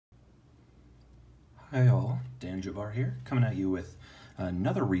Hey all, Dan Jabbar here, coming at you with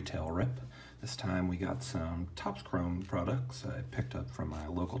another retail rip. This time we got some Topps Chrome products I picked up from my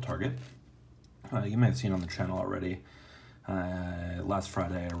local Target. You may have seen on the channel already. Last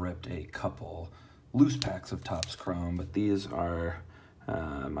Friday I ripped a couple loose packs of Topps Chrome, but these are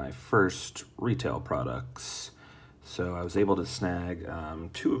my first retail products. So I was able to snag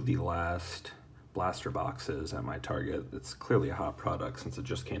two of the last blaster boxes at my Target. It's clearly a hot product since it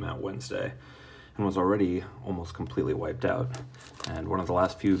just came out Wednesday and was already almost completely wiped out, and one of the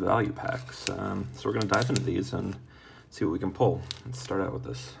last few value packs. So we're going to dive into these and see what we can pull. Let's start out with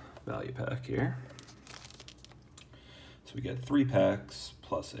this value pack here. So we get 3 packs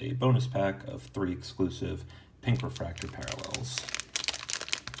plus a bonus pack of 3 exclusive pink refractor parallels.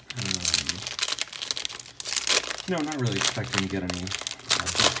 Not really expecting to get any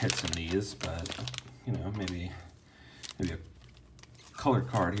big hits in these, but maybe a colored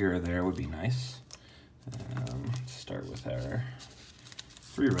card here or there would be nice. Let's start with our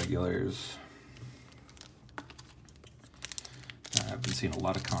 3 regulars. I've been seeing a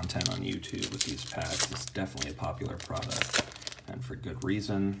lot of content on YouTube with these packs. It's definitely a popular product, and for good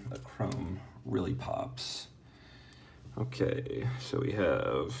reason. The chrome really pops. Okay, so we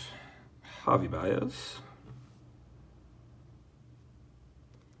have Javi Baez,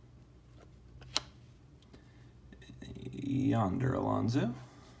 Yonder Alonso,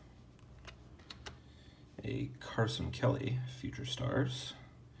 a Carson Kelly Future Stars.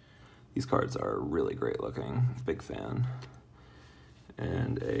 These cards are really great looking, big fan.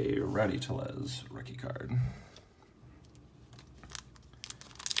 And a Rowdy Tellez rookie card.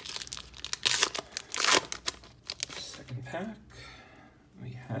 Second pack,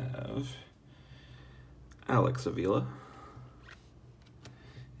 we have Alex Avila,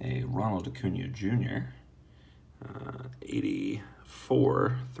 a Ronald Acuna Jr.,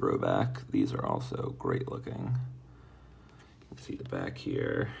 84 throwback. These are also great looking. You can see the back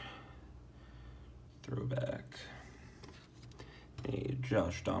here. Throwback. A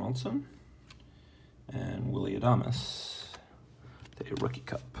Josh Donaldson and Willie Adames, a rookie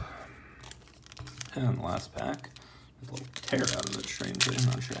cup. And the last pack, there's a little tear out of it strangely. I'm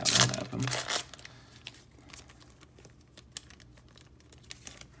not sure how that happened.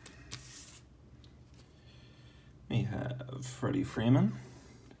 We have Freddie Freeman,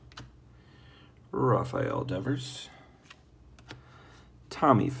 Rafael Devers,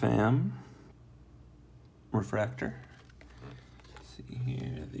 Tommy Pham, refractor. Let's see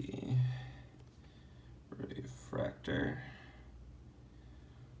here, the refractor.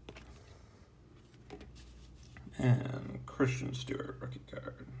 And Christian Stewart, rookie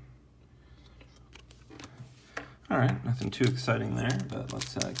card. All right, nothing too exciting there, but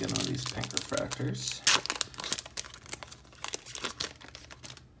let's get on these pink refractors.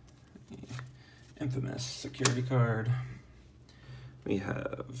 Infamous security card. We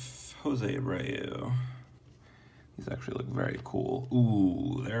have Jose Abreu. These actually look very cool.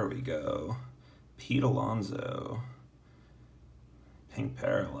 Ooh, there we go. Pete Alonso. Pink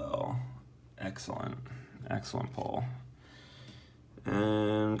parallel. Excellent. Excellent pull.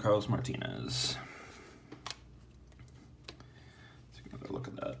 And Carlos Martinez. Let's take another look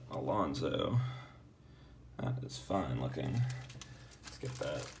at that Alonso. That is fine looking. Let's get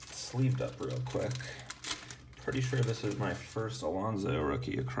that sleeved up real quick. Pretty sure this is my first Alonso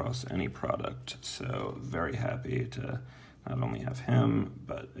rookie across any product, so very happy to not only have him,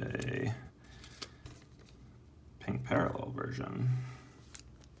 but a pink parallel version.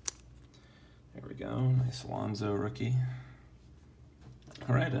 There we go, nice Alonso rookie.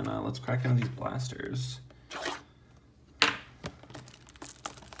 All right, and let's crack into these blasters.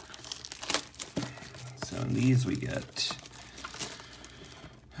 So in these we get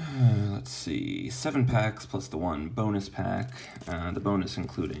let's see, 7 packs plus the 1 bonus pack. The bonus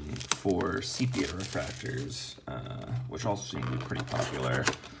including 4 sepia refractors, which also seem to be pretty popular.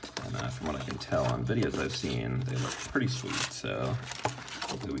 And from what I can tell on videos I've seen, they look pretty sweet. So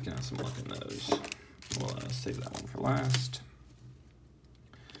hopefully we can have some luck in those. We'll save that one for last.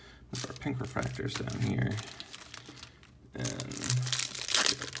 Move our pink refractors down here. And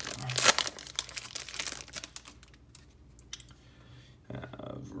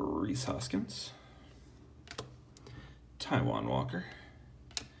Rhys Hoskins, Taijuan Walker,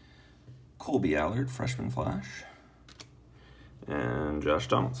 Colby Allard, freshman flash, and Josh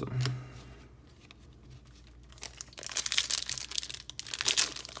Donaldson.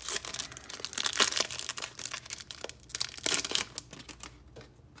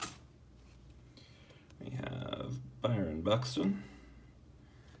 We have Byron Buxton,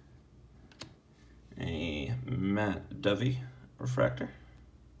 a Matt Dovey refractor,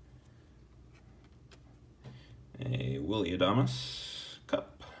 a Willie Adames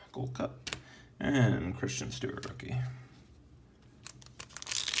Cup, Gold Cup, and Christian Stewart rookie.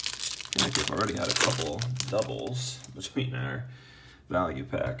 I think we've already had a couple doubles between our value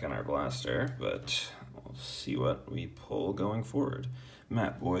pack and our blaster, but we'll see what we pull going forward.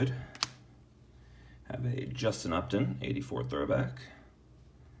 Matt Boyd, have a Justin Upton 84 throwback,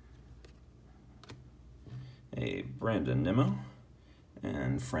 a Brandon Nimmo,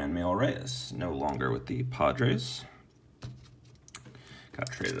 and Franmil Reyes, no longer with the Padres. Got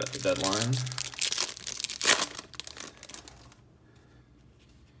traded at the deadline.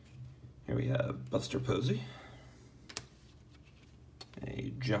 Here we have Buster Posey,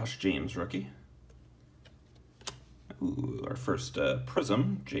 a Josh James rookie. Ooh, our first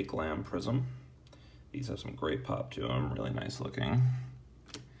Prism, Jake Lamb Prism. These have some great pop to them, really nice looking.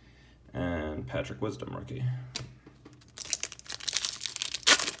 And Patrick Wisdom rookie.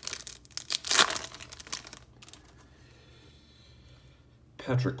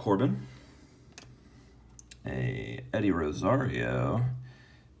 Patrick Corbin, a Eddie Rosario.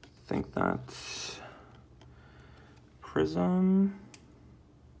 I think that's Prism.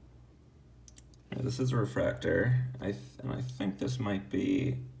 Yeah, this is a refractor, and I think this might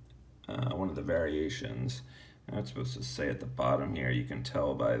be one of the variations. And it's supposed to say at the bottom here, you can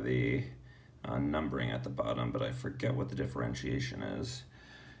tell by the numbering at the bottom, but I forget what the differentiation is.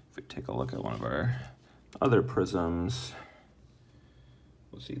 If we take a look at one of our other Prisms,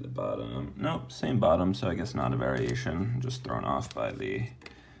 we'll see the bottom. Nope, same bottom, so I guess not a variation, just thrown off by the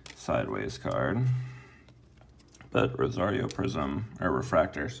sideways card. But Rosario Prism, or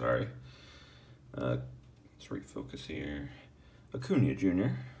refractor, sorry. Let's refocus here. Acuna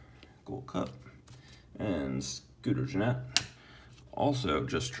Jr., Gold Cup, and Scooter Gennett, also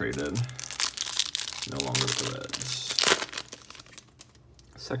just traded, no longer with the Reds.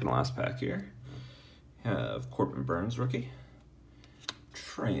 Second to last pack here, we have Corbin Burns rookie,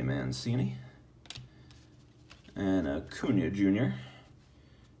 Trey Mancini, and Acuna Jr.,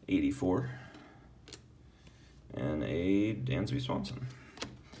 84, and a Dansby Swanson.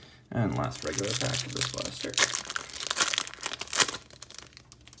 And last regular pack of this blaster.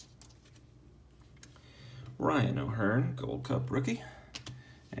 Ryan O'Hearn, Gold Cup rookie,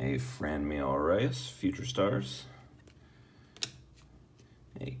 a Franmil Reyes, Future Stars,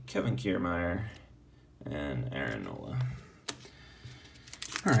 a Kevin Kiermaier, and Aaron Nola.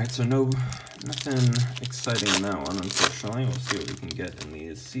 All right, so nothing exciting in that one, unfortunately. We'll see what we can get in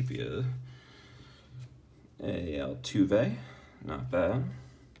these sepia. A Altuve, not bad.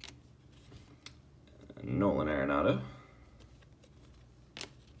 Nolan Arenado.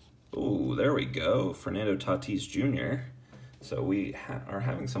 Oh, there we go, Fernando Tatis Jr. So we are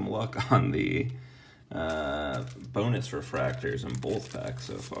having some luck on the bonus refractors in both packs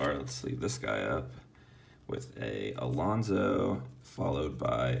so far. Let's leave this guy up with a Alonso followed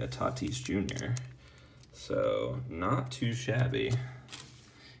by a Tatis Jr. So not too shabby,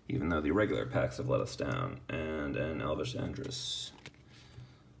 even though the regular packs have let us down. And an Elvis Andrus.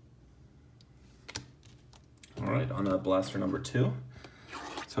 All right, on to blaster number 2.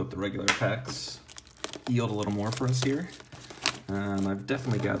 Let's hope the regular packs yield a little more for us here. I've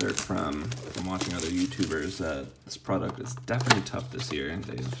definitely gathered from watching other YouTubers that this product is definitely tough this year.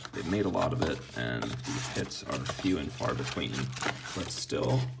 They've made a lot of it, and these hits are few and far between, but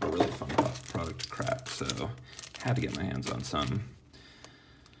still a really fun product to crack, so had to get my hands on some.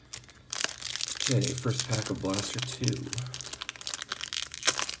 Okay, first pack of Blaster 2.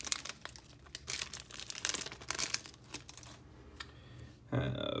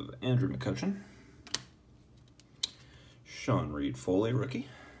 Have Andrew McCutchen, Sean Reed Foley rookie.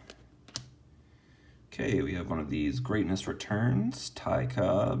 Okay, we have one of these Greatness Returns, Ty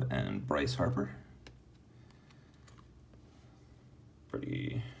Cobb and Bryce Harper.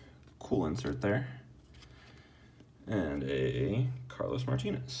 Pretty cool insert there. And a Carlos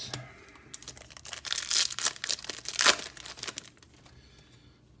Martinez.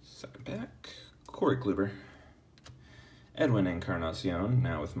 Second pack, Corey Kluber. Edwin Encarnacion,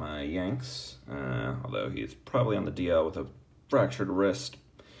 now with my Yanks, although he's probably on the DL with a fractured wrist.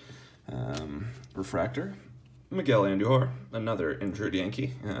 Refractor, Miguel Andujar, another injured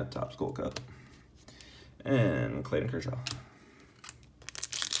Yankee, Topps Gold Cup, and Clayton Kershaw.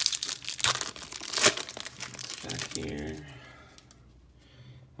 Back here,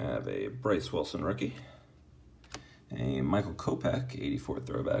 I have a Bryce Wilson rookie, a Michael Kopech 84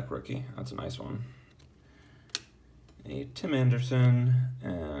 throwback rookie, that's a nice one, a Tim Anderson,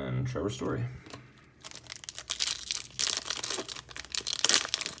 and Trevor Story.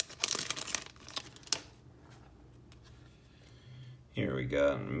 Here we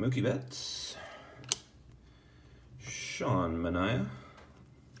got Mookie Betts, Sean Manaea.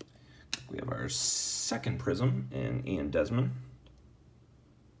 We have our second Prism in Ian Desmond.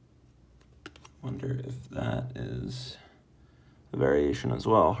 Wonder if that is a variation as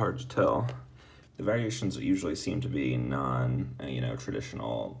well, hard to tell. The variations usually seem to be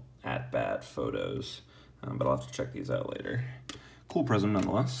traditional at-bat photos, but I'll have to check these out later. Cool Prism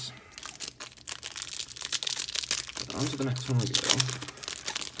nonetheless. On to the next one we go.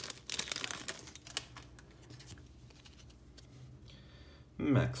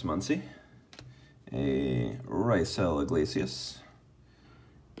 Max Muncy, a Raisel Iglesias.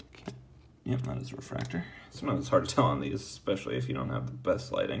 Okay. Yep, that is a refractor. Sometimes it's hard to tell on these, especially if you don't have the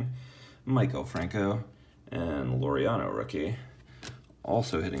best lighting. Michael Franco and Laureano rookie.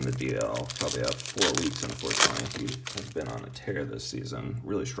 Also hitting the DL, probably out 4 weeks, unfortunately. He has been on a tear this season.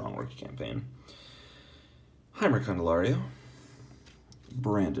 Really strong rookie campaign. Heimer Candelario,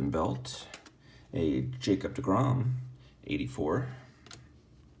 Brandon Belt, a Jacob deGrom, 84,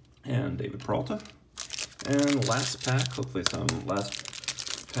 and David Peralta. And last pack, hopefully some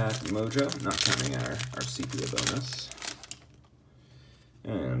last pack mojo, not counting our sepia bonus.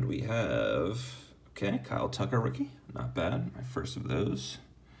 And we have, okay, Kyle Tucker rookie, not bad, my first of those.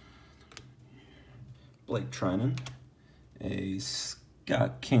 Blake Trinan, a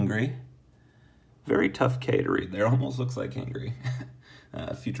Scott Kingery, very tough K to read there, almost looks like Kingery.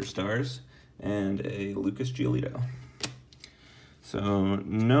 Future Stars, and a Lucas Giolito. So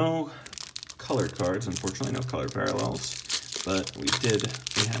no colored cards, unfortunately, no colored parallels, but we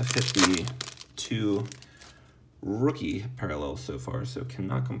have hit the 2 rookie parallels so far, so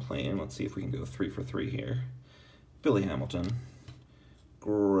cannot complain. Let's see if we can go 3 for 3 here. Billy Hamilton,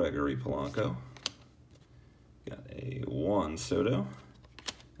 Gregory Polanco, got a Juan Soto,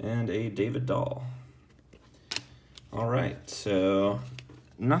 and a David Dahl. All right, so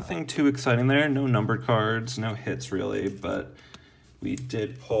nothing too exciting there, no numbered cards, no hits really, but we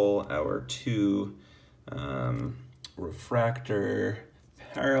did pull our 2 refractor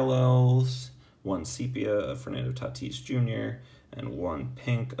parallels, 1 sepia of Fernando Tatis Jr., and 1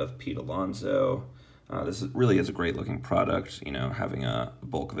 pink of Pete Alonso. This really is a great looking product, having a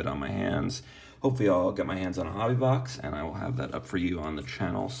bulk of it on my hands. Hopefully I'll get my hands on a hobby box, and I will have that up for you on the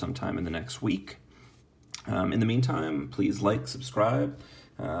channel sometime in the next week. In the meantime, please like, subscribe,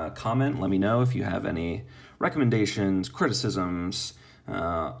 comment, let me know if you have any recommendations, criticisms.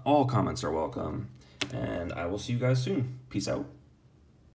 All comments are welcome, and I will see you guys soon. Peace out.